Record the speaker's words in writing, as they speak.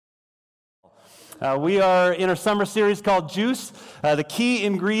We are in our summer series called Juice, the key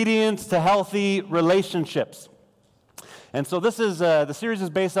ingredients to healthy relationships. And so the series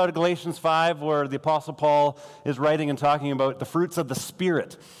is based out of Galatians 5, where the Apostle Paul is writing and talking about the fruits of the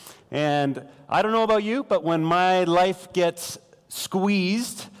Spirit. And I don't know about you, but when my life gets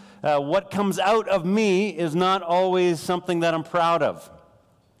squeezed, what comes out of me is not always something that I'm proud of.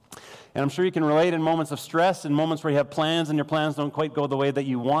 And I'm sure you can relate in moments of stress, in moments where you have plans and your plans don't quite go the way that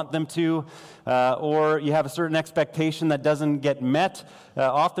you want them to, or you have a certain expectation that doesn't get met.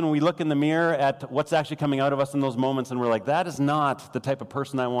 Often we look in the mirror at what's actually coming out of us in those moments, and we're like, that is not the type of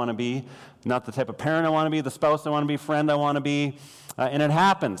person I want to be, not the type of parent I want to be, the spouse I want to be, friend I want to be, and it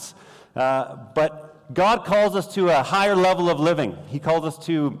happens. But God calls us to a higher level of living. He calls us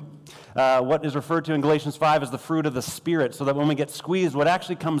to what is referred to in Galatians 5 as the fruit of the Spirit, so that when we get squeezed, what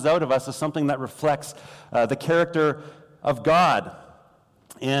actually comes out of us is something that reflects the character of God.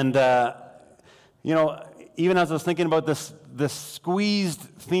 And, even as I was thinking about this squeezed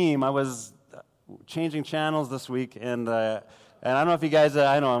theme, I was changing channels this week, and I don't know if you guys,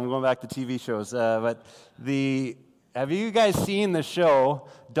 I know I'm going back to TV shows, but have you guys seen the show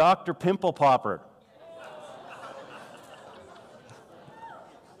Dr. Pimple Popper?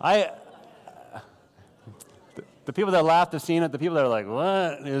 The people that laughed have seen it. The people that are like,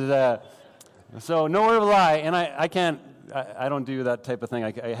 what is that? So no word of a lie, and I don't do that type of thing.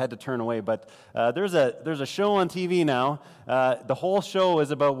 I had to turn away, but there's a show on TV now. The whole show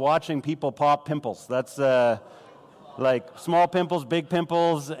is about watching people pop pimples. That's like small pimples, big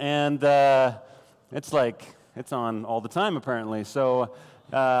pimples, and it's on all the time apparently. So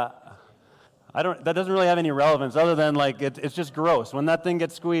that doesn't really have any relevance other than it's just gross. When that thing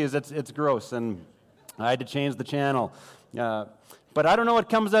gets squeezed, it's gross, and I had to change the channel. But I don't know what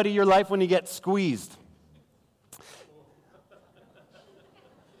comes out of your life when you get squeezed.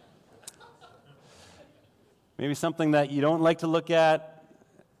 Maybe something that you don't like to look at.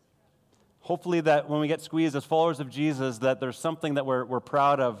 Hopefully that when we get squeezed as followers of Jesus, that there's something that we're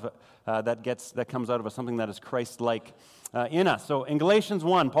proud of that comes out of us, something that is Christ-like in us. So in Galatians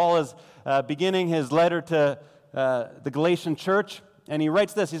 1, Paul is beginning his letter to the Galatian church, and he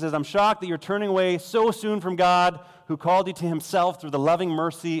writes this. He says, I'm shocked that you're turning away so soon from God, who called you to himself through the loving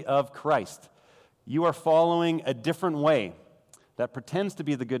mercy of Christ. You are following a different way that pretends to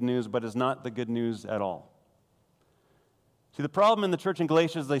be the good news, but is not the good news at all. See, the problem in the church in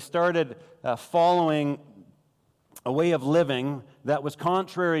Galatia is they started following a way of living that was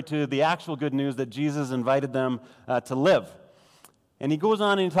contrary to the actual good news that Jesus invited them to live. And he goes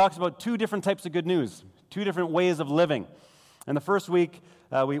on and he talks about two different types of good news, two different ways of living. And the first week,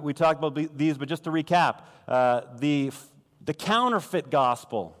 we talked about these, but just to recap, the counterfeit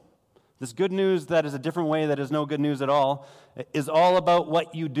gospel, this good news that is a different way, that is no good news at all, is all about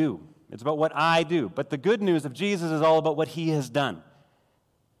what you do. It's about what I do. But the good news of Jesus is all about what he has done.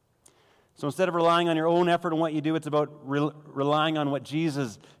 So instead of relying on your own effort and what you do, it's about relying on what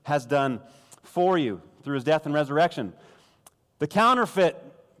Jesus has done for you through his death and resurrection. The counterfeit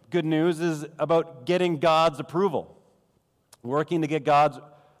good news is about getting God's approval, working to get God's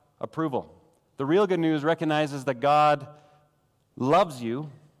approval. The real good news recognizes that God loves you,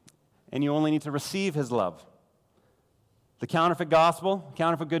 and you only need to receive his love. The counterfeit gospel,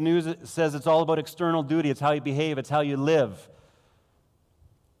 counterfeit good news, it says it's all about external duty. It's how you behave. It's how you live.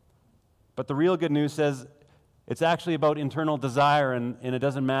 But the real good news says it's actually about internal desire, and it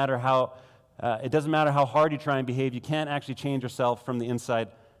doesn't matter how hard you try and behave. You can't actually change yourself from the inside,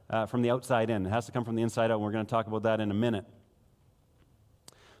 from the outside in. It has to come from the inside out. And we're going to talk about that in a minute.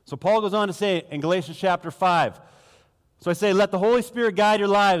 So Paul goes on to say in Galatians chapter 5, so I say, let the Holy Spirit guide your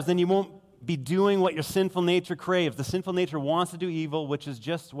lives, then you won't be doing what your sinful nature craves. The sinful nature wants to do evil, which is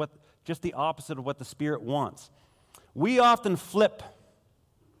just the opposite of what the Spirit wants. We often flip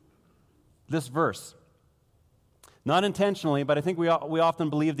this verse. Not intentionally, but I think we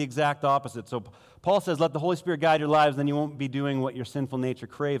often believe the exact opposite. So Paul says, let the Holy Spirit guide your lives, then you won't be doing what your sinful nature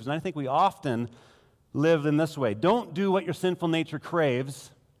craves. And I think we often live in this way. Don't do what your sinful nature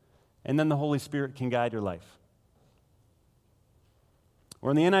craves, and then the Holy Spirit can guide your life. Or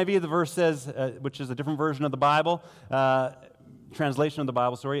in the NIV, the verse says, which is a different version of the Bible, translation of the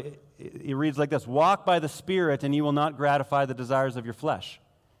Bible, sorry, it reads like this, walk by the Spirit and you will not gratify the desires of your flesh.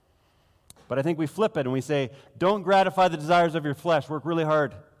 But I think we flip it and we say, don't gratify the desires of your flesh, work really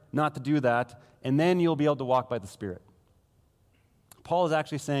hard not to do that, and then you'll be able to walk by the Spirit. Paul is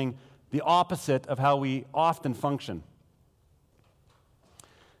actually saying the opposite of how we often function.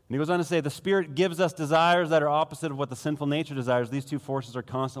 And he goes on to say, the Spirit gives us desires that are opposite of what the sinful nature desires. These two forces are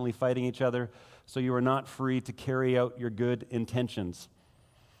constantly fighting each other, so you are not free to carry out your good intentions.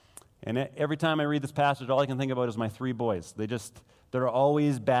 And every time I read this passage, all I can think about is my 3 boys. They're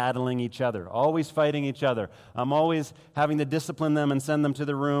always battling each other, always fighting each other. I'm always having to discipline them and send them to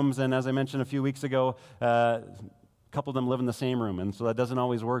their rooms. And as I mentioned a few weeks ago, a couple of them live in the same room, and so that doesn't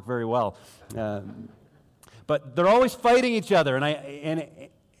always work very well. But they're always fighting each other, and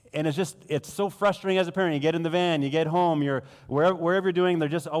it's so frustrating as a parent. You get in the van, you get home, you're wherever you're doing, they're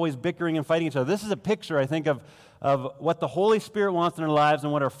just always bickering and fighting each other. This is a picture, I think, of what the Holy Spirit wants in our lives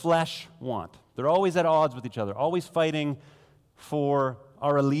and what our flesh want. They're always at odds with each other, always fighting for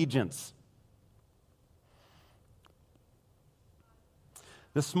our allegiance.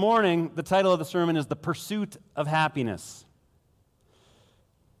 This morning, the title of the sermon is The Pursuit of Happiness.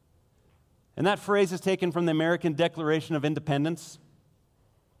 And that phrase is taken from the American Declaration of Independence.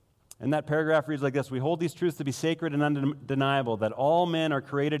 And that paragraph reads like this: "We hold these truths to be sacred and undeniable, that all men are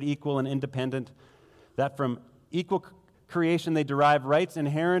created equal and independent, that from equal creation they derive rights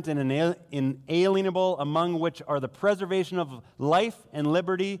inherent and inalienable, among which are the preservation of life and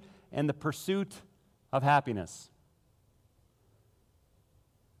liberty and the pursuit of happiness."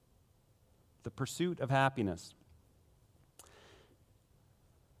 The pursuit of happiness.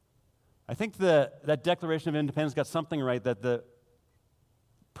 I think that Declaration of Independence got something right, that the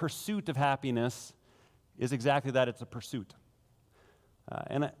pursuit of happiness is exactly that. It's a pursuit.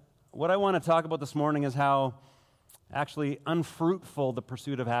 What I want to talk about this morning is how actually unfruitful the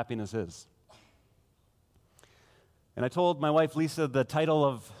pursuit of happiness is. And I told my wife Lisa the title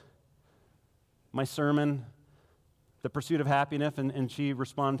of my sermon, The Pursuit of Happiness, and she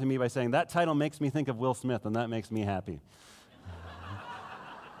responded to me by saying, "That title makes me think of Will Smith, and that makes me happy."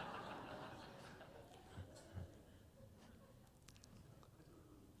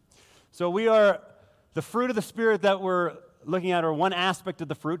 So the fruit of the Spirit that we're looking at, or one aspect of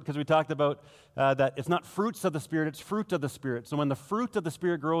the fruit, because we talked about that it's not fruits of the Spirit, it's fruit of the Spirit. So when the fruit of the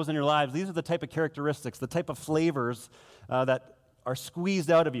Spirit grows in your lives, these are the type of characteristics, the type of flavors that are squeezed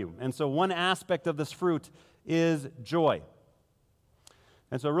out of you. And so one aspect of this fruit is joy.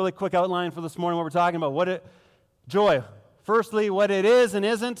 And so a really quick outline for this morning, what we're talking about. Joy. Firstly, what it is and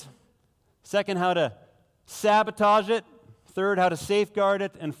isn't. Second, how to sabotage it. Third, how to safeguard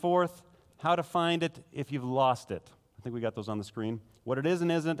it. And fourth, how to find it if you've lost it. I think we got those on the screen. What it is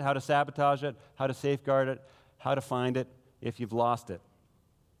and isn't, how to sabotage it, how to safeguard it, how to find it if you've lost it.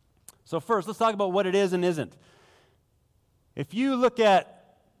 So first, let's talk about what it is and isn't. If you look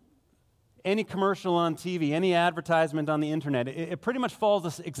at any commercial on TV, any advertisement on the internet, it pretty much follows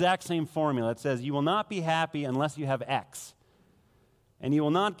this exact same formula. It says, you will not be happy unless you have X. And you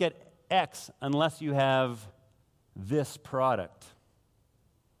will not get X unless you have this product.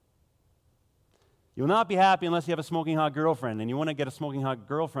 You will not be happy unless you have a smoking hot girlfriend, and you won't get a smoking hot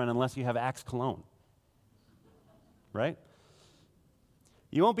girlfriend unless you have Axe cologne. Right?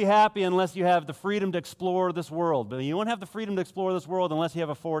 You won't be happy unless you have the freedom to explore this world, but you won't have the freedom to explore this world unless you have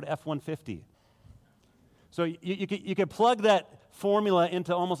a Ford F-150. So you can plug that formula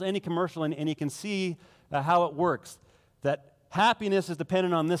into almost any commercial, and you can see how it works. That happiness is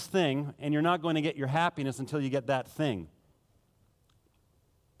dependent on this thing, and you're not going to get your happiness until you get that thing.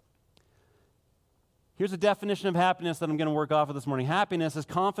 Here's a definition of happiness that I'm going to work off of this morning. Happiness is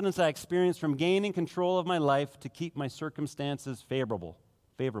confidence I experience from gaining control of my life to keep my circumstances favorable.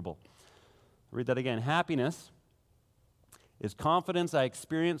 I'll read that again. Happiness is confidence I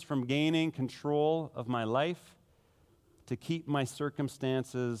experience from gaining control of my life to keep my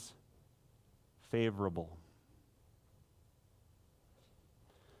circumstances favorable.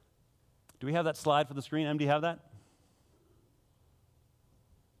 Do we have that slide for the screen? Em, do you have that?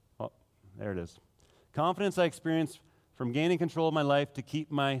 Oh, there it is. Confidence I experience from gaining control of my life to keep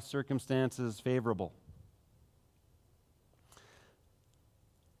my circumstances favorable.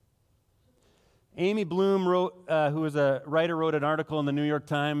 Amy Bloom, who is a writer, wrote an article in the New York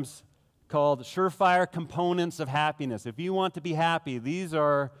Times called Surefire Components of Happiness. If you want to be happy, these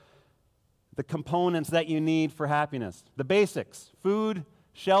are the components that you need for happiness. The basics: food,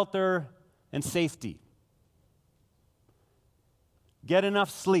 shelter, and safety. Get enough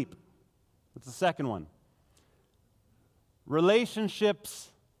sleep. That's the second one.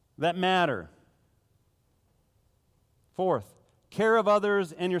 Relationships that matter. Fourth, care of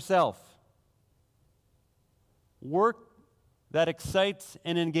others and yourself. Work that excites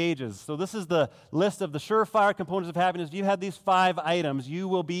and engages. So this is the list of the surefire components of happiness. If you have these 5 items, you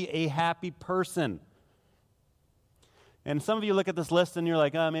will be a happy person. And some of you look at this list and you're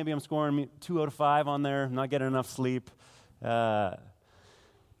like, maybe I'm scoring 2 out of 5 on there, I'm not getting enough sleep.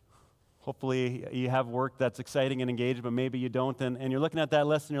 Hopefully you have work that's exciting and engaged, but maybe you don't. And you're looking at that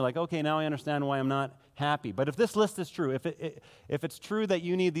list and you're like, okay, now I understand why I'm not happy. But if this list is true, if it's true that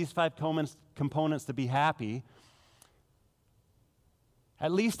you need these 5 components to be happy,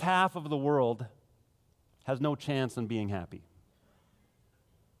 at least half of the world has no chance in being happy.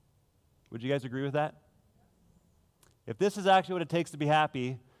 Would you guys agree with that? If this is actually what it takes to be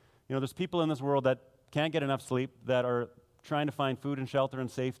happy, there's people in this world that can't get enough sleep, that are trying to find food and shelter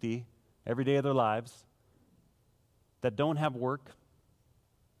and safety every day of their lives, that don't have work.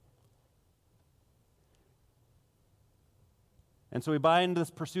 And so we buy into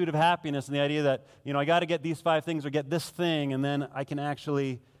this pursuit of happiness and the idea that, I got to get these 5 things or get this thing, and then I can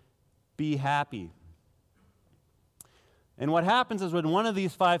actually be happy. And what happens is when one of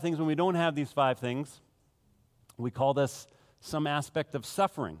these 5 things, when we don't have these 5 things, we call this some aspect of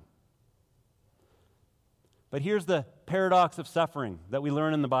suffering. But here's the paradox of suffering that we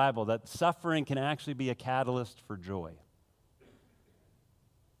learn in the Bible, that suffering can actually be a catalyst for joy.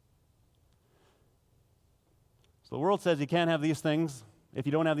 So the world says you can't have these things. If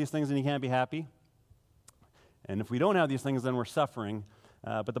you don't have these things, then you can't be happy. And if we don't have these things, then we're suffering.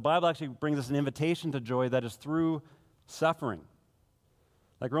 But the Bible actually brings us an invitation to joy that is through suffering.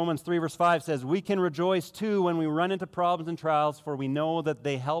 Like Romans 3 verse 5 says, we can rejoice too when we run into problems and trials, for we know that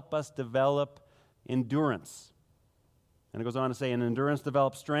they help us develop endurance. And it goes on to say, and endurance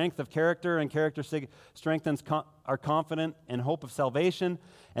develops strength of character, and character strengthens our confidence and hope of salvation.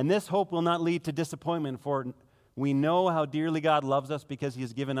 And this hope will not lead to disappointment, for we know how dearly God loves us because he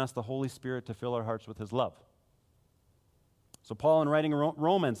has given us the Holy Spirit to fill our hearts with his love. So Paul, in writing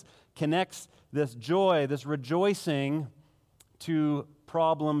Romans, connects this joy, this rejoicing, to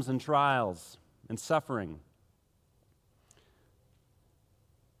problems and trials and suffering.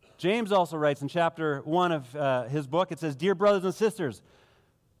 James also writes in chapter 1 of his book, it says, dear brothers and sisters,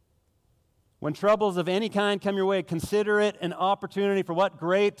 when troubles of any kind come your way, consider it an opportunity for what?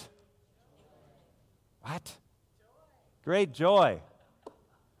 Great joy.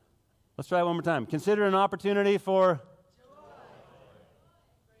 Let's try it one more time. Consider it an opportunity for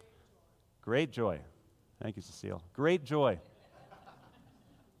great joy. Thank you, Cecile. Great joy.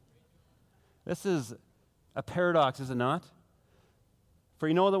 This is a paradox, is it not? For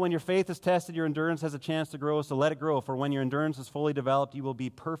you know that when your faith is tested, your endurance has a chance to grow, so let it grow. For when your endurance is fully developed, you will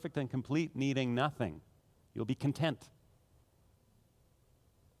be perfect and complete, needing nothing. You'll be content.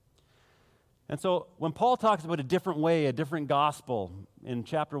 And so when Paul talks about a different way, a different gospel in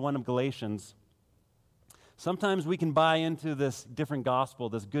chapter 1 of Galatians, sometimes we can buy into this different gospel,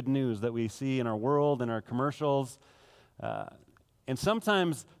 this good news that we see in our world, in our commercials. And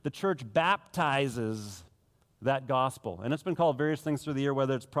sometimes the church baptizes that gospel. And it's been called various things through the year,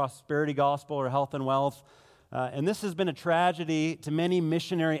 whether it's prosperity gospel or health and wealth. And this has been a tragedy to many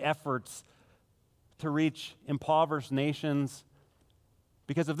missionary efforts to reach impoverished nations.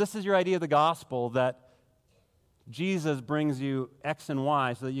 Because if this is your idea of the gospel, that Jesus brings you X and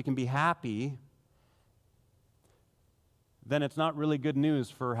Y so that you can be happy, then it's not really good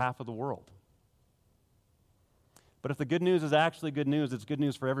news for half of the world. But if the good news is actually good news, it's good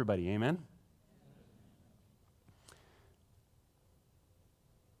news for everybody. Amen?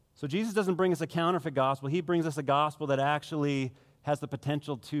 So Jesus doesn't bring us a counterfeit gospel. He brings us a gospel that actually has the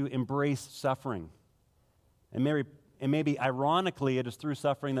potential to embrace suffering. And maybe ironically, it is through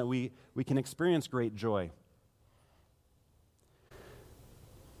suffering that we can experience great joy.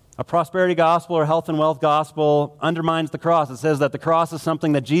 A prosperity gospel or health and wealth gospel undermines the cross. It says that the cross is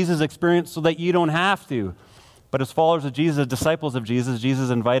something that Jesus experienced so that you don't have to. But as followers of Jesus, disciples of Jesus, Jesus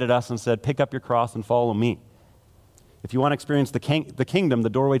invited us and said, pick up your cross and follow me. If you want to experience the kingdom, the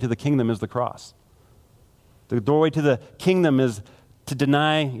doorway to the kingdom is the cross. The doorway to the kingdom is to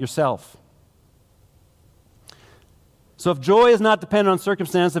deny yourself. So if joy is not dependent on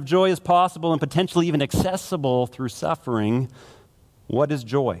circumstance, if joy is possible and potentially even accessible through suffering, what is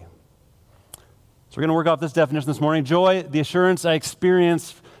joy? So we're going to work off this definition this morning. Joy, the assurance I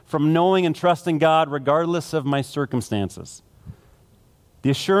experience from knowing and trusting God regardless of my circumstances. The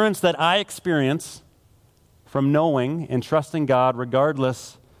assurance that I experience from knowing and trusting God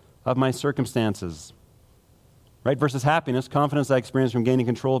regardless of my circumstances. Right? Versus happiness, confidence I experience from gaining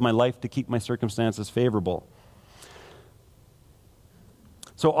control of my life to keep my circumstances favorable.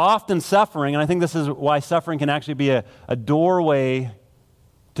 So often suffering, and I think this is why suffering can actually be a doorway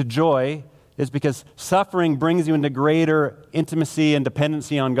to joy, is because suffering brings you into greater intimacy and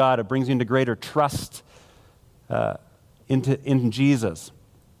dependency on God. It brings you into greater trust in Jesus.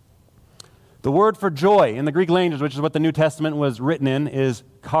 The word for joy in the Greek language, which is what the New Testament was written in, is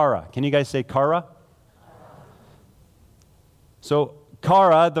chara. Can you guys say chara? So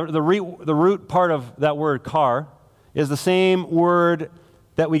Chara, the root part of that word char, is the same word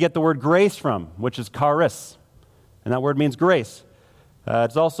that we get the word grace from, which is charis. And that word means grace.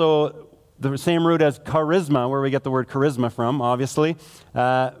 It's also the same root as charisma, where we get the word charisma from, obviously.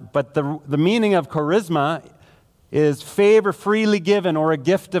 But the meaning of charisma is favor freely given or a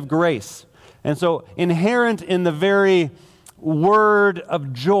gift of grace. And so inherent in the very word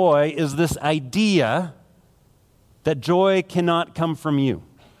of joy is this idea that joy cannot come from you.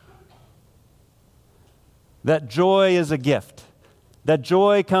 That joy is a gift. That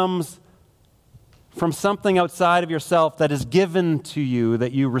joy comes from something outside of yourself that is given to you,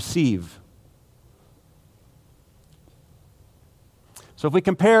 that you receive. So if we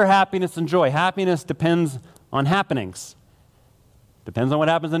compare happiness and joy, happiness depends on happenings. Depends on what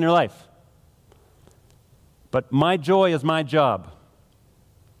happens in your life. But my joy is my job.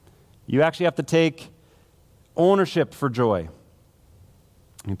 You actually have to take ownership for joy.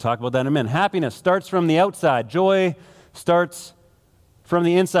 We'll talk about that in a minute. Happiness starts from the outside. Joy starts from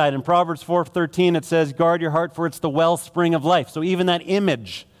the inside. In Proverbs 4:13, it says, guard your heart, for it's the wellspring of life. So even that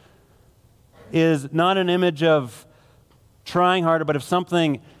image is not an image of trying harder, but of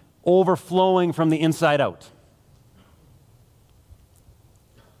something overflowing from the inside out.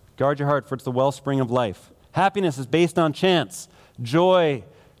 Guard your heart, for it's the wellspring of life. Happiness is based on chance. Joy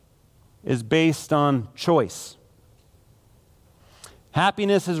is based on choice.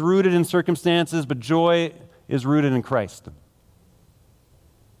 Happiness is rooted in circumstances, but joy is rooted in Christ.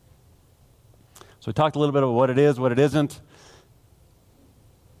 So we talked a little bit about what it is, what it isn't.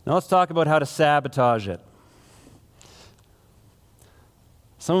 Now let's talk about how to sabotage it.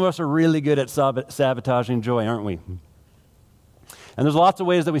 Some of us are really good at sabotaging joy, aren't we? And there's lots of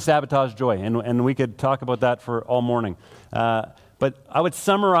ways that we sabotage joy, and we could talk about that for all morning. But I would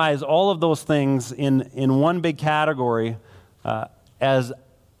summarize all of those things in one big category as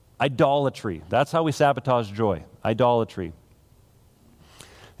idolatry. That's how we sabotage joy, idolatry.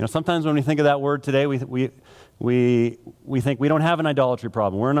 You know, sometimes when we think of that word today, we think we don't have an idolatry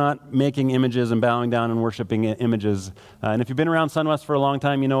problem. We're not making images and bowing down and worshiping images. And if you've been around SunWest for a long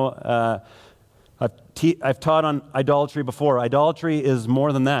time, you know I've taught on idolatry before. Idolatry is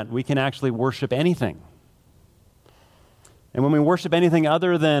more than that. We can actually worship anything. And when we worship anything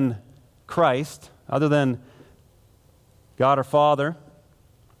other than Christ, other than God our Father,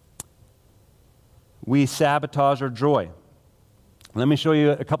 we sabotage our joy. Let me show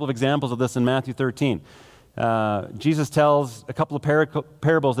you a couple of examples of this in Matthew 13. Jesus tells a couple of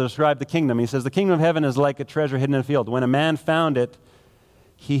parables that describe the kingdom. He says, the kingdom of heaven is like a treasure hidden in a field. When a man found it,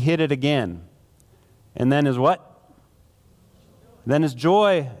 he hid it again. And then his what? Then his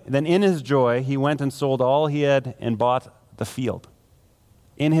joy, then in his joy, he went and sold all he had and bought the field.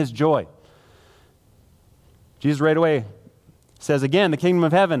 In his joy. Jesus right away says again, the kingdom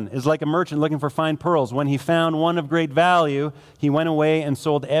of heaven is like a merchant looking for fine pearls. When he found one of great value, he went away and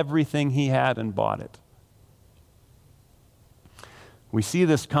sold everything he had and bought it. We see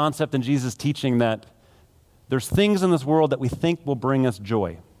this concept in Jesus' teaching that there's things in this world that we think will bring us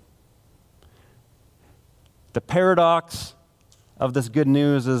joy. The paradox of this good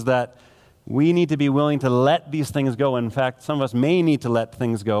news is that we need to be willing to let these things go. In fact, some of us may need to let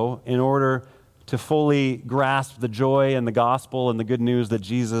things go in order to fully grasp the joy and the gospel and the good news that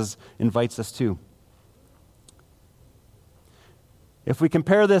Jesus invites us to. If we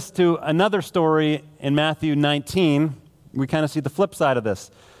compare this to another story in Matthew 19, we kind of see the flip side of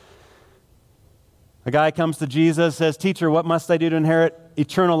this. A guy comes to Jesus, says, teacher, what must I do to inherit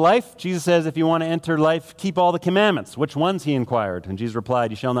eternal life? Jesus says, if you want to enter life, keep all the commandments. Which ones, he inquired. And Jesus replied,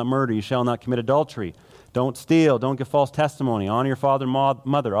 you shall not murder, you shall not commit adultery, don't steal, don't give false testimony, honor your father and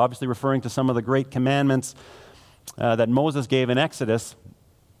mother, obviously referring to some of the great commandments that Moses gave in Exodus.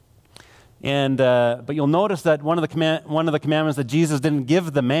 And but you'll notice that one of the commandments that Jesus didn't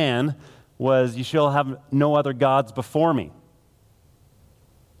give the man was, you shall have no other gods before me.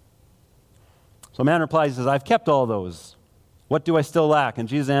 So a man replies, he says, I've kept all those. What do I still lack? And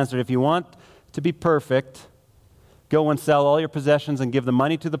Jesus answered, if you want to be perfect, go and sell all your possessions and give the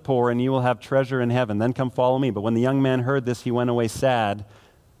money to the poor, and you will have treasure in heaven. Then come follow me. But when the young man heard this, he went away sad,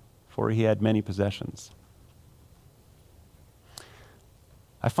 for he had many possessions.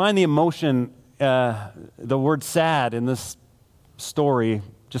 I find the emotion, the word sad in this story,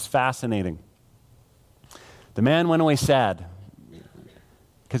 just fascinating. The man went away sad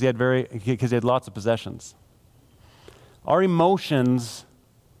because he had lots of possessions. Our emotions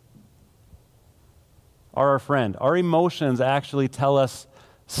are our friend. Our emotions actually tell us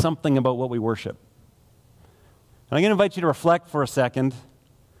something about what we worship. And I'm going to invite you to reflect for a second.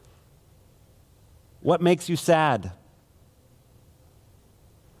 What makes you sad?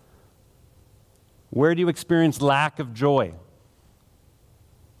 Where do you experience lack of joy?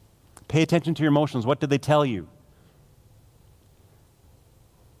 Pay attention to your emotions. What do they tell you?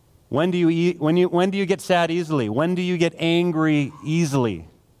 When do you get sad easily? When do you get angry easily?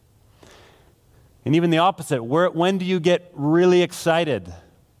 And even the opposite, when do you get really excited?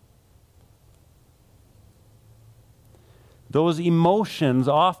 Those emotions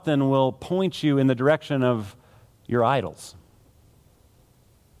often will point you in the direction of your idols.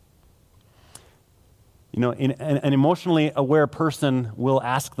 You know, an emotionally aware person will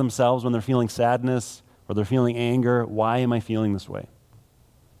ask themselves when they're feeling sadness or they're feeling anger, why am I feeling this way?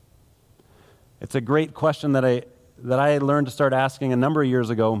 It's a great question that I learned to start asking a number of years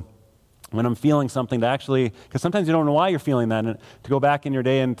ago when I'm feeling something, to actually, because sometimes you don't know why you're feeling that, and to go back in your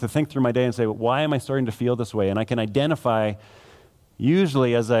day and to think through my day and say, why am I starting to feel this way? And I can identify,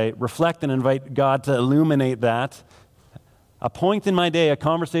 usually as I reflect and invite God to illuminate that, a point in my day, a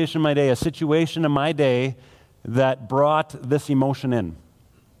conversation in my day, a situation in my day that brought this emotion in.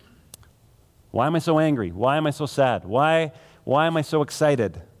 Why am I so angry? Why am I so sad? Why am I so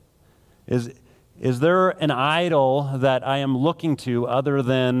excited? Is there an idol that I am looking to other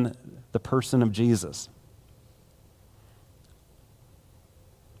than the person of Jesus?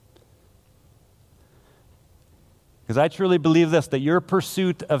 Because I truly believe this, that your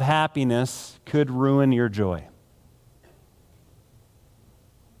pursuit of happiness could ruin your joy.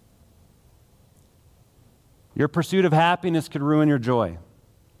 Your pursuit of happiness could ruin your joy.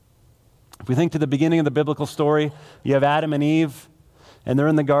 If we think to the beginning of the biblical story, you have Adam and Eve, and they're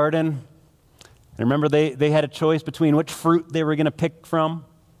in the garden. And remember, they had a choice between which fruit they were going to pick from.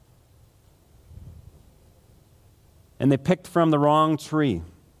 And they picked from the wrong tree.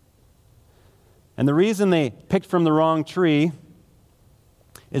 And the reason they picked from the wrong tree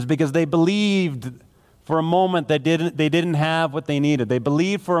is because they believed for a moment that they didn't have what they needed. They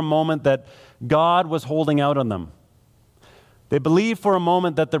believed for a moment that God was holding out on them. They believed for a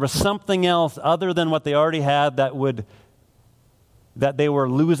moment that there was something else other than what they already had that they were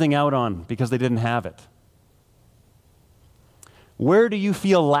losing out on because they didn't have it. Where do you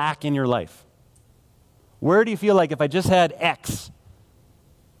feel lack in your life? Where do you feel like if I just had X,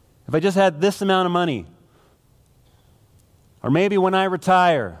 if I just had this amount of money, or maybe when I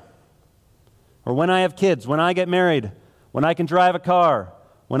retire, or when I have kids, when I get married, when I can drive a car,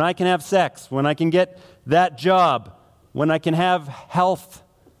 when I can have sex, when I can get that job, when I can have health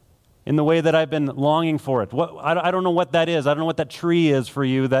in the way that I've been longing for it. I don't know what that is. I don't know what that tree is for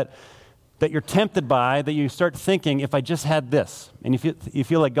you that you're tempted by, that you start thinking, if I just had this. And you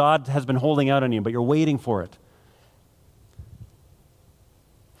feel like God has been holding out on you, but you're waiting for it.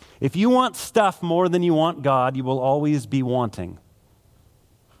 If you want stuff more than you want God, you will always be wanting.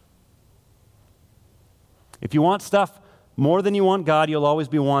 If you want stuff more than you want God, you'll always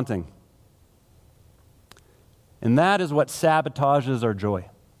be wanting. And that is what sabotages our joy.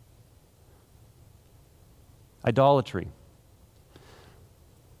 Idolatry.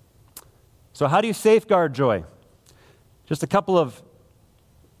 So how do you safeguard joy? Just a couple of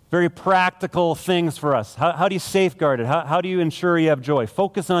very practical things for us. How do you safeguard it? How do you ensure you have joy?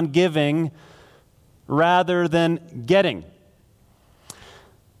 Focus on giving rather than getting.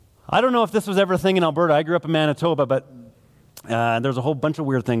 I don't know if this was ever a thing in Alberta. I grew up in Manitoba, but there's a whole bunch of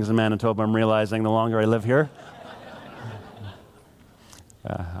weird things in Manitoba, I'm realizing the longer I live here.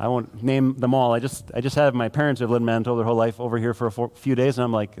 I won't name them all. I just had my parents who have lived in Manitoba their whole life over here for a few days, and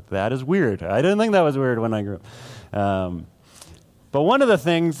I'm like, that is weird. I didn't think that was weird when I grew up. But one of the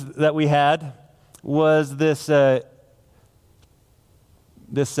things that we had was this give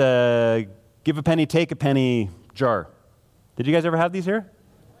a penny, take a penny jar. Did you guys ever have these here?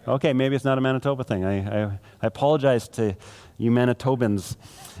 Okay, maybe it's not a Manitoba thing. I apologize to you Manitobans.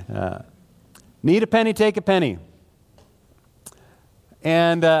 Need a penny, take a penny.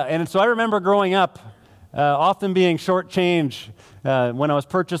 And so I remember growing up, often being short change when I was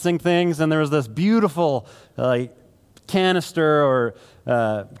purchasing things, and there was this beautiful canister or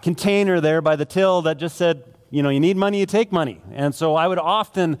container there by the till that just said, you need money, you take money. And so I would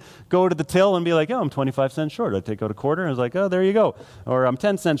often go to the till and be like, I'm 25 cents short. I'd take out a quarter, and I was like, there you go. Or I'm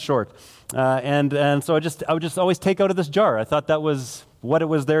 10 cents short. And so I would just always take out of this jar. I thought that was what it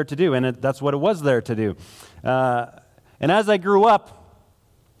was there to do, and that's what it was there to do. And as I grew up,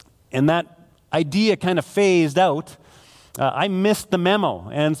 and that idea kind of phased out, I missed the memo.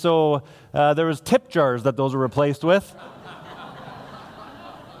 And so there was tip jars that those were replaced with.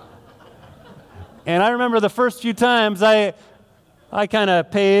 And I remember the first few times I kind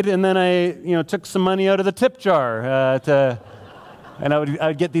of paid, and then I took some money out of the tip jar, and I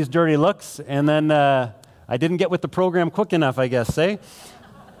would get these dirty looks, and then I didn't get with the program quick enough, I guess,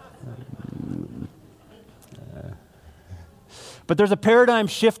 But there's a paradigm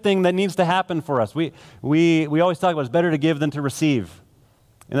shifting that needs to happen for us. We always talk about it's better to give than to receive.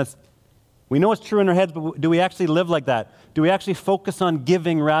 And we know it's true in our heads, but do we actually live like that? Do we actually focus on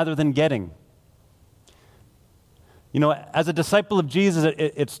giving rather than getting? You know, as a disciple of Jesus,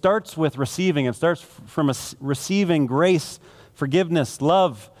 it starts with receiving. It starts from receiving grace, forgiveness,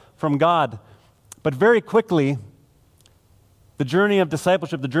 love from God. But very quickly, the journey of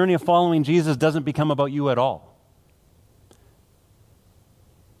discipleship, the journey of following Jesus doesn't become about you at all.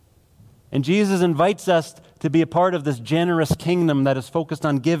 And Jesus invites us to be a part of this generous kingdom that is focused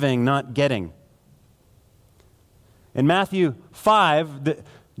on giving, not getting. In Matthew 5,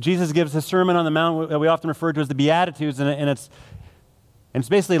 Jesus gives his Sermon on the Mount that we often refer to as the Beatitudes, and it's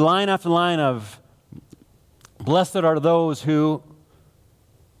basically line after line of, blessed are those who,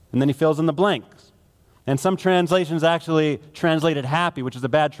 and then he fills in the blanks. And some translations actually translate it happy, which is a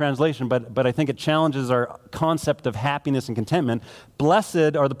bad translation, but I think it challenges our concept of happiness and contentment.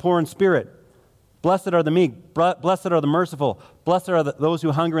 Blessed are the poor in spirit. Blessed are the meek. Blessed are the merciful. Blessed are those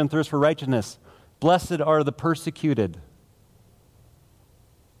who hunger and thirst for righteousness. Blessed are the persecuted.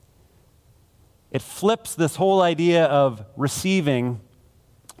 It flips this whole idea of receiving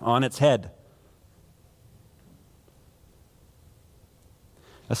on its head.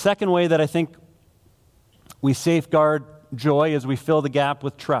 A second way that I think we safeguard joy is we fill the gap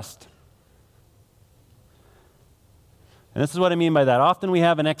with trust. And this is what I mean by that. Often we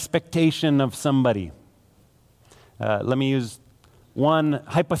have an expectation of somebody. Let me use one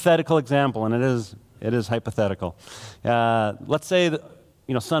hypothetical example, and it is hypothetical. Let's say that,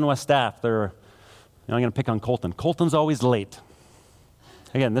 SunWest staff, I'm going to pick on Colton. Colton's always late.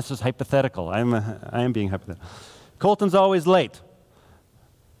 Again, this is hypothetical. I am being hypothetical. Colton's always late.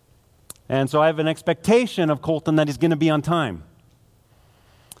 And so I have an expectation of Colton that he's going to be on time.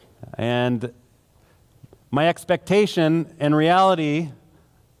 And my expectation and reality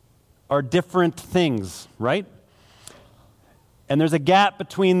are different things, right? And there's a gap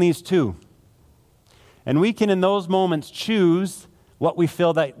between these two. And we can, in those moments, choose what we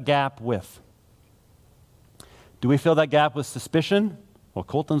fill that gap with. Do we fill that gap with suspicion? Well,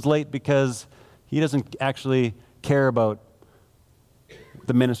 Colton's late because he doesn't actually care about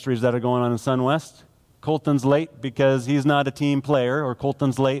the ministries that are going on in SunWest. Colton's late because he's not a team player, or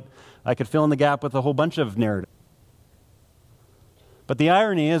Colton's late. I could fill in the gap with a whole bunch of narrative. But the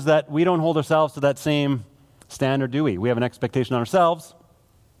irony is that we don't hold ourselves to that same standard, do we? We have an expectation on ourselves.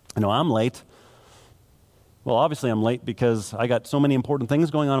 I'm late. Well, obviously I'm late because I got so many important things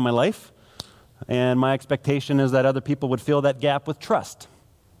going on in my life. And my expectation is that other people would fill that gap with trust.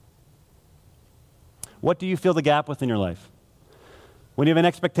 What do you fill the gap with in your life? When you have an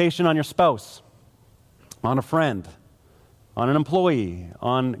expectation on your spouse, on a friend, on an employee,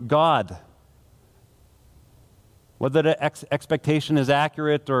 on God, whether the expectation is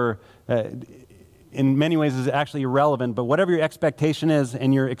accurate or in many ways is actually irrelevant, but whatever your expectation is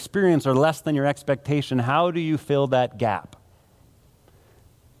and your experience are less than your expectation, how do you fill that gap?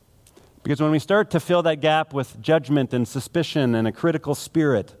 Because when we start to fill that gap with judgment and suspicion and a critical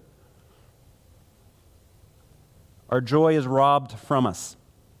spirit, our joy is robbed from us.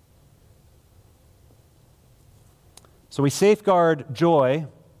 So we safeguard joy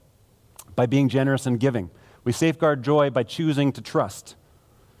by being generous and giving. We safeguard joy by choosing to trust.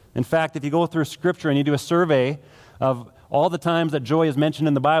 In fact, if you go through Scripture and you do a survey of all the times that joy is mentioned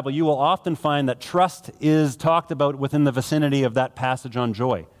in the Bible, you will often find that trust is talked about within the vicinity of that passage on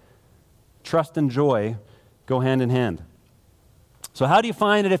joy. Trust and joy go hand in hand. So how do you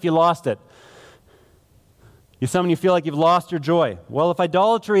find it if you lost it? You feel like you've lost your joy. Well, if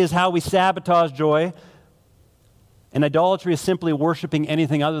idolatry is how we sabotage joy, and idolatry is simply worshiping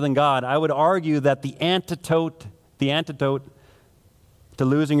anything other than God, I would argue that the antidote to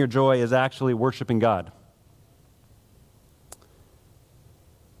losing your joy is actually worshiping God.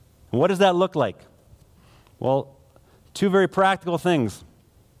 And what does that look like? Well, two very practical things.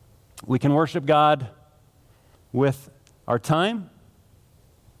 We can worship God with our time.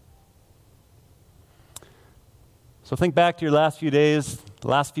 So think back to your last few days, the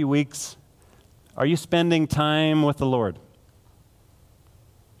last few weeks. Are you spending time with the Lord?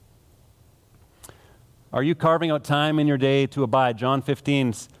 Are you carving out time in your day to abide? John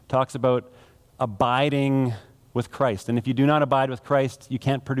 15 talks about abiding with Christ. And if you do not abide with Christ, you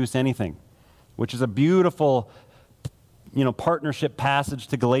can't produce anything, which is a beautiful partnership passage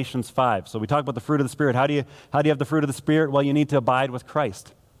to Galatians 5. So we talk about the fruit of the Spirit. How do you have the fruit of the Spirit? Well, you need to abide with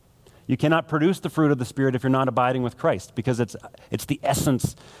Christ. You cannot produce the fruit of the Spirit if you're not abiding with Christ, because it's the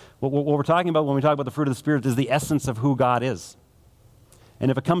essence. What we're talking about when we talk about the fruit of the Spirit is the essence of who God is.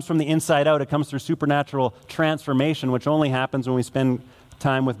 And if it comes from the inside out, it comes through supernatural transformation, which only happens when we spend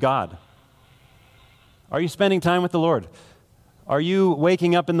time with God. Are you spending time with the Lord? Are you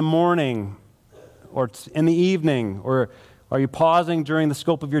waking up in the morning or in the evening, or are you pausing during the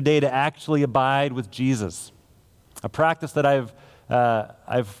scope of your day to actually abide with Jesus? A practice that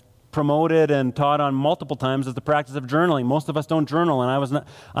I've promoted and taught on multiple times is the practice of journaling. Most of us don't journal, and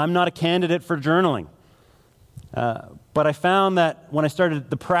I'm not a candidate for journaling. But I found that when I started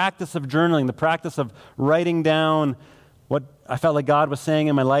the practice of journaling, the practice of writing down what I felt like God was saying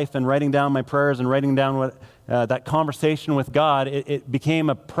in my life and writing down my prayers and writing down what that conversation with God, it became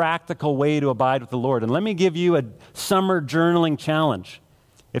a practical way to abide with the Lord. And let me give you a summer journaling challenge.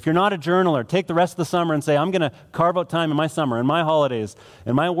 If you're not a journaler, take the rest of the summer and say, I'm going to carve out time in my summer, in my holidays,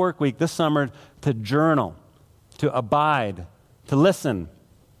 in my work week this summer to journal, to abide, to listen.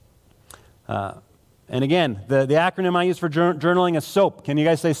 And again, the acronym I use for journaling is SOAP. Can you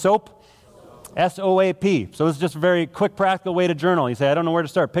guys say SOAP? SOAP. So this is just a very quick, practical way to journal. You say, I don't know where to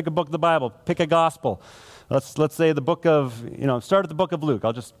start. Pick a book of the Bible. Pick a gospel. Let's say the book of, start at the book of Luke.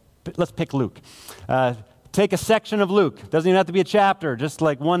 Let's pick Luke. Take a section of Luke. Doesn't even have to be a chapter, just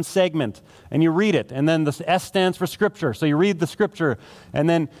like one segment. And you read it. And then the S stands for Scripture. So you read the Scripture. And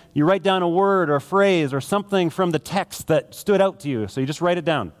then you write down a word or a phrase or something from the text that stood out to you. So you just write it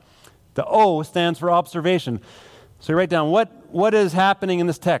down. The O stands for observation. So you write down what is happening in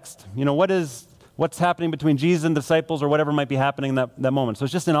this text. What's happening between Jesus and disciples or whatever might be happening in that moment. So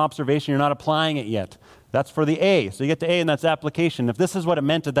it's just an observation. You're not applying it yet. That's for the A. So you get to A, and that's application. If this is what it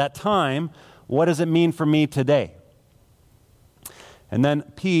meant at that time, what does it mean for me today? And then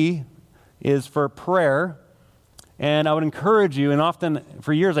P is for prayer. And I would encourage you, and often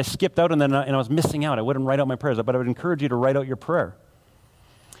for years I skipped out and I was missing out. I wouldn't write out my prayers, but I would encourage you to write out your prayer.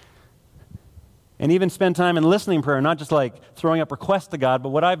 And even spend time in listening prayer, not just like throwing up requests to God, but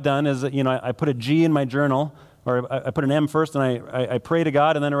what I've done is, I put a G in my journal, or I put an M first, and I pray to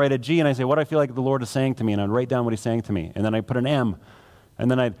God, and then I write a G, and I say, what do I feel like the Lord is saying to me? And I write down what he's saying to me. And then I put an M, and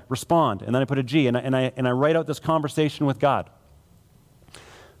then I respond, and then I put a G, and I write out this conversation with God.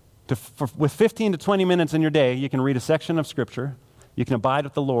 With 15 to 20 minutes in your day, you can read a section of Scripture, you can abide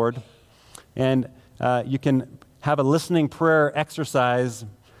with the Lord, and you can have a listening prayer exercise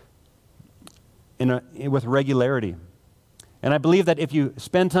with regularity. And I believe that if you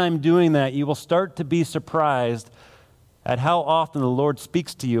spend time doing that, you will start to be surprised at how often the Lord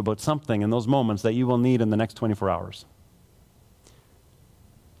speaks to you about something in those moments that you will need in the next 24 hours.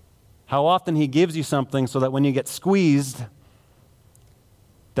 How often he gives you something so that when you get squeezed,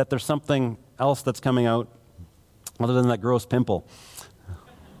 that there's something else that's coming out other than that gross pimple.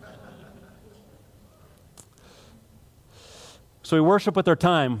 So we worship with our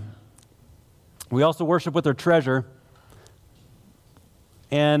time. We also worship with our treasure.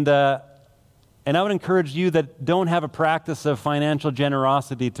 And I would encourage you that don't have a practice of financial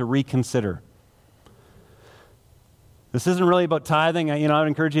generosity to reconsider. This isn't really about tithing. I would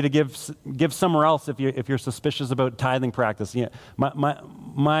encourage you to give somewhere else if you're suspicious about tithing practice.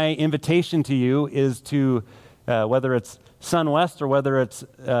 My invitation to you is to, whether it's SunWest or whether it's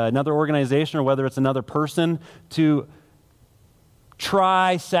another organization or whether it's another person, to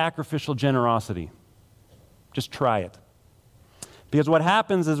try sacrificial generosity. Just try it. Because what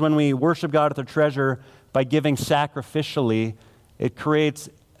happens is when we worship God with our treasure by giving sacrificially, it creates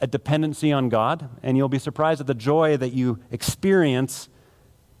a dependency on God, and you'll be surprised at the joy that you experience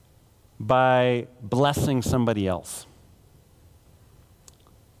by blessing somebody else.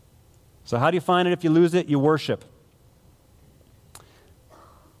 So how do you find it if you lose it? You worship.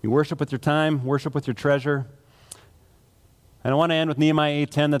 You worship with your time, worship with your treasure. And I want to end with Nehemiah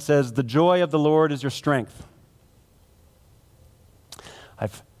 8:10 that says, the joy of the Lord is your strength.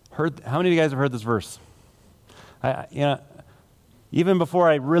 I've heard, how many of you guys have heard this verse? Even before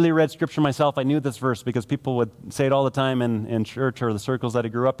I really read Scripture myself, I knew this verse because people would say it all the time in church or the circles that I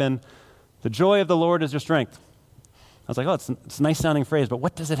grew up in. The joy of the Lord is your strength. I was like, it's a nice sounding phrase, but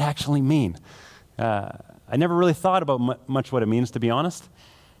what does it actually mean? I never really thought about much what it means, to be honest.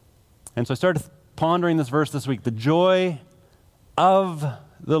 And so I started pondering this verse this week. The joy of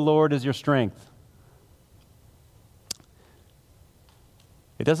the Lord is your strength.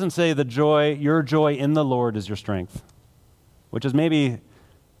 It doesn't say your joy in the Lord is your strength, which is maybe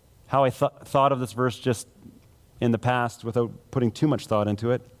how I thought of this verse just in the past without putting too much thought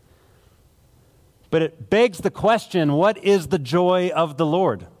into it. But it begs the question, what is the joy of the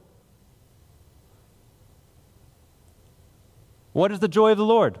Lord? What is the joy of the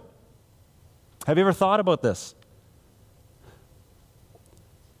Lord? Have you ever thought about this?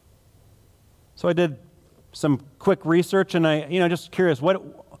 So I did some quick research, and just curious,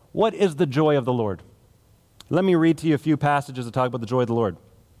 what is the joy of the Lord? Let me read to you a few passages that talk about the joy of the Lord.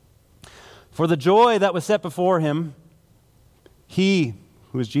 For the joy that was set before him, he,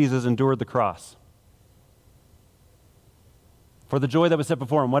 who is Jesus, endured the cross. For the joy that was set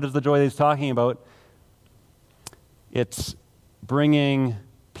before him. What is the joy that he's talking about? It's bringing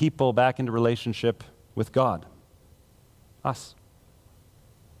people back into relationship with God. Us.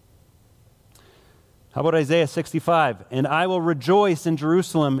 How about Isaiah 65? And I will rejoice in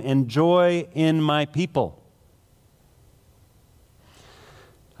Jerusalem and joy in my people.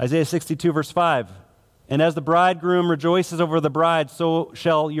 Isaiah 62 verse 5. And as the bridegroom rejoices over the bride, so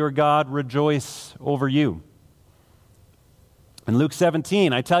shall your God rejoice over you. In Luke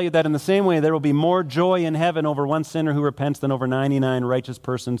 17, I tell you that in the same way there will be more joy in heaven over one sinner who repents than over 99 righteous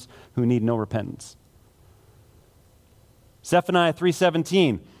persons who need no repentance. Zephaniah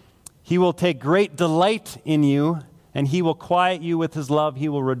 3:17, he will take great delight in you, and he will quiet you with his love. He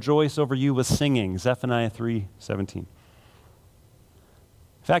will rejoice over you with singing. Zephaniah 3:17. In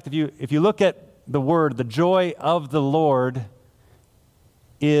fact, if you look at the word, the joy of the Lord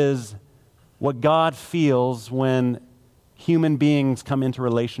is what God feels when human beings come into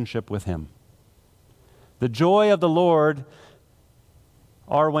relationship with him. The joy of the Lord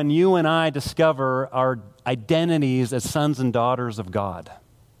are when you and I discover our identities as sons and daughters of God.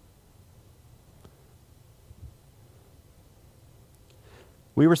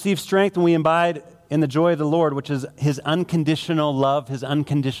 We receive strength when we abide in the joy of the Lord, which is his unconditional love, his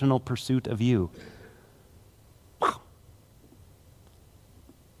unconditional pursuit of you. Wow.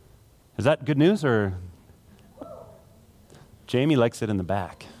 Is that good news, or Jamie likes it in the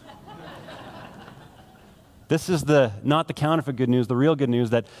back? This is not the counterfeit good news, the real good news,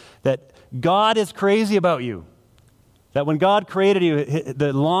 that God is crazy about you. That when God created you,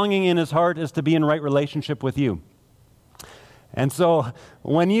 the longing in his heart is to be in right relationship with you. And so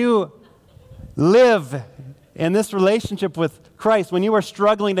when you live in this relationship with Christ, when you are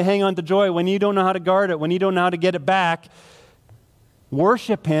struggling to hang on to joy, when you don't know how to guard it, when you don't know how to get it back,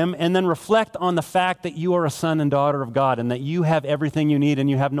 worship him and then reflect on the fact that you are a son and daughter of God and that you have everything you need and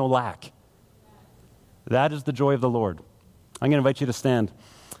you have no lack. That is the joy of the Lord. I'm going to invite you to stand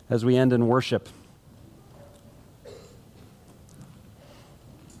as we end in worship.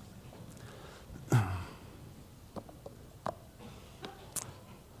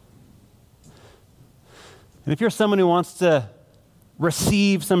 And if you're someone who wants to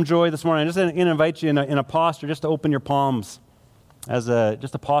receive some joy this morning, I'm just going to invite you in a posture just to open your palms as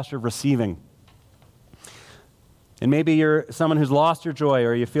just a posture of receiving. And maybe you're someone who's lost your joy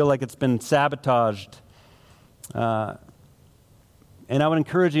or you feel like it's been sabotaged. And I would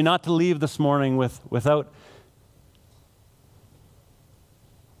encourage you not to leave this morning without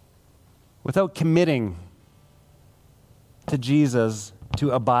committing to Jesus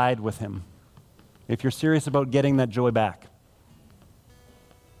to abide with him, if you're serious about getting that joy back.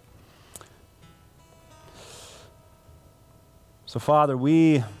 So, Father,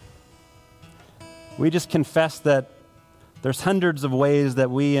 we just confess that there's hundreds of ways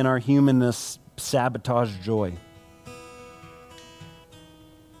that we in our humanness sabotage joy.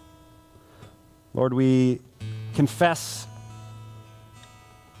 Lord, we confess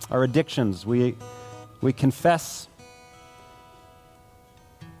our addictions. We confess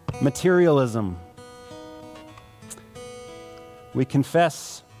materialism. We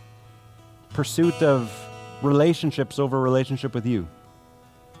confess pursuit of relationships over relationship with you.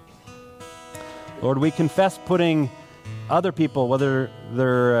 Lord, we confess putting other people, whether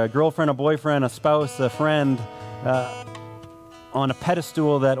they're a girlfriend, a boyfriend, a spouse, a friend, on a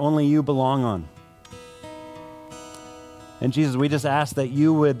pedestal that only you belong on. And Jesus, we just ask that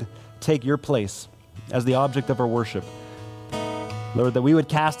you would take your place as the object of our worship. Lord, that we would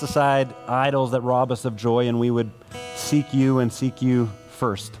cast aside idols that rob us of joy and we would seek you and seek you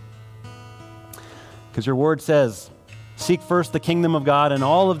first. Because your word says, seek first the kingdom of God and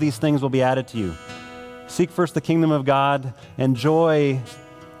all of these things will be added to you. Seek first the kingdom of God and joy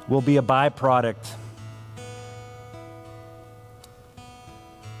will be a byproduct.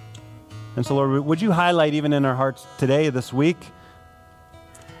 And so, Lord, would you highlight even in our hearts today, this week,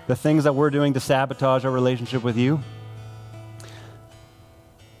 the things that we're doing to sabotage our relationship with you?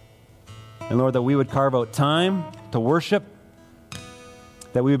 And Lord, that we would carve out time to worship,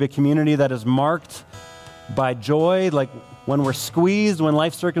 that we would be a community that is marked by joy, like when we're squeezed, when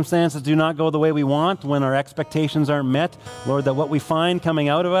life circumstances do not go the way we want, when our expectations aren't met, Lord, that what we find coming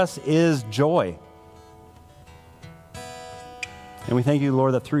out of us is joy. And we thank you,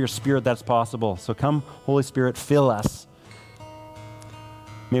 Lord, that through your Spirit that's possible. So come, Holy Spirit, fill us.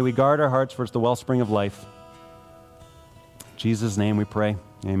 May we guard our hearts, for it's the wellspring of life. Jesus' name we pray.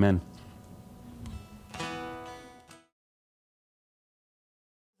 Amen.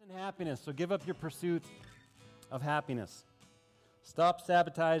 And happiness. So give up your pursuit of happiness. Stop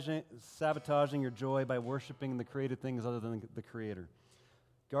sabotaging your joy by worshiping the created things other than the Creator.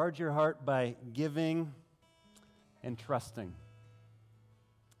 Guard your heart by giving and trusting.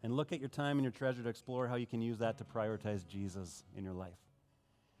 And look at your time and your treasure to explore how you can use that to prioritize Jesus in your life,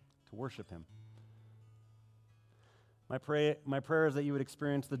 to worship Him. My prayer is that you would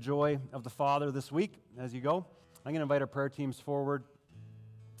experience the joy of the Father this week as you go. I'm going to invite our prayer teams forward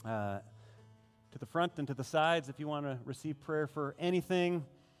to the front and to the sides if you want to receive prayer for anything.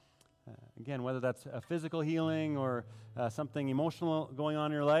 Again, whether that's a physical healing or something emotional going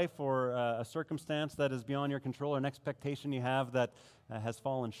on in your life, or a circumstance that is beyond your control, or an expectation you have that has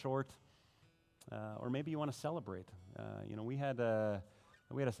fallen short, or maybe you want to celebrate. We had a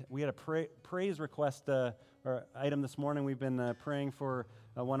praise request or item this morning. We've been praying for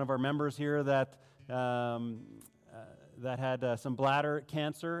one of our members here that had some bladder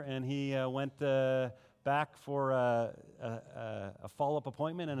cancer, and he went back for a follow-up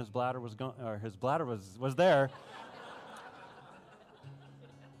appointment, and his bladder was gone, or his bladder was there.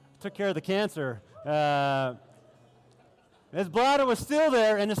 Took care of the cancer. His bladder was still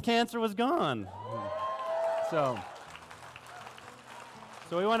there, and his cancer was gone. So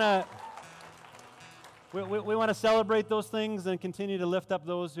we want to celebrate those things and continue to lift up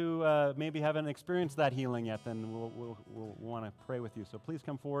those who maybe haven't experienced that healing yet. Then we'll want to pray with you. So please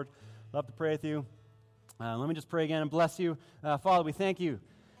come forward. Love to pray with you. Let me just pray again and bless you. Father, we thank you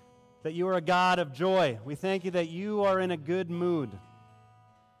that you are a God of joy. We thank you that you are in a good mood.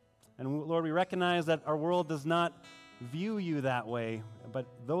 And Lord, we recognize that our world does not view you that way, but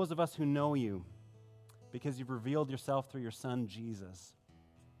those of us who know you, because you've revealed yourself through your Son, Jesus,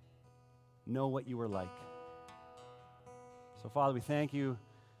 know what you are like. So, Father, we thank you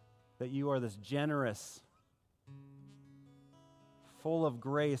that you are this generous, full of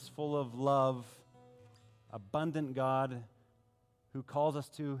grace, full of love, abundant God who calls us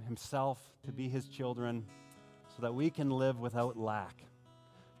to himself to be his children so that we can live without lack.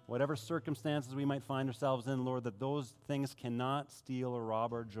 Whatever circumstances we might find ourselves in, Lord, that those things cannot steal or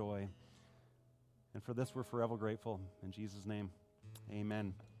rob our joy. And for this, we're forever grateful. In Jesus' name,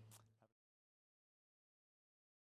 amen.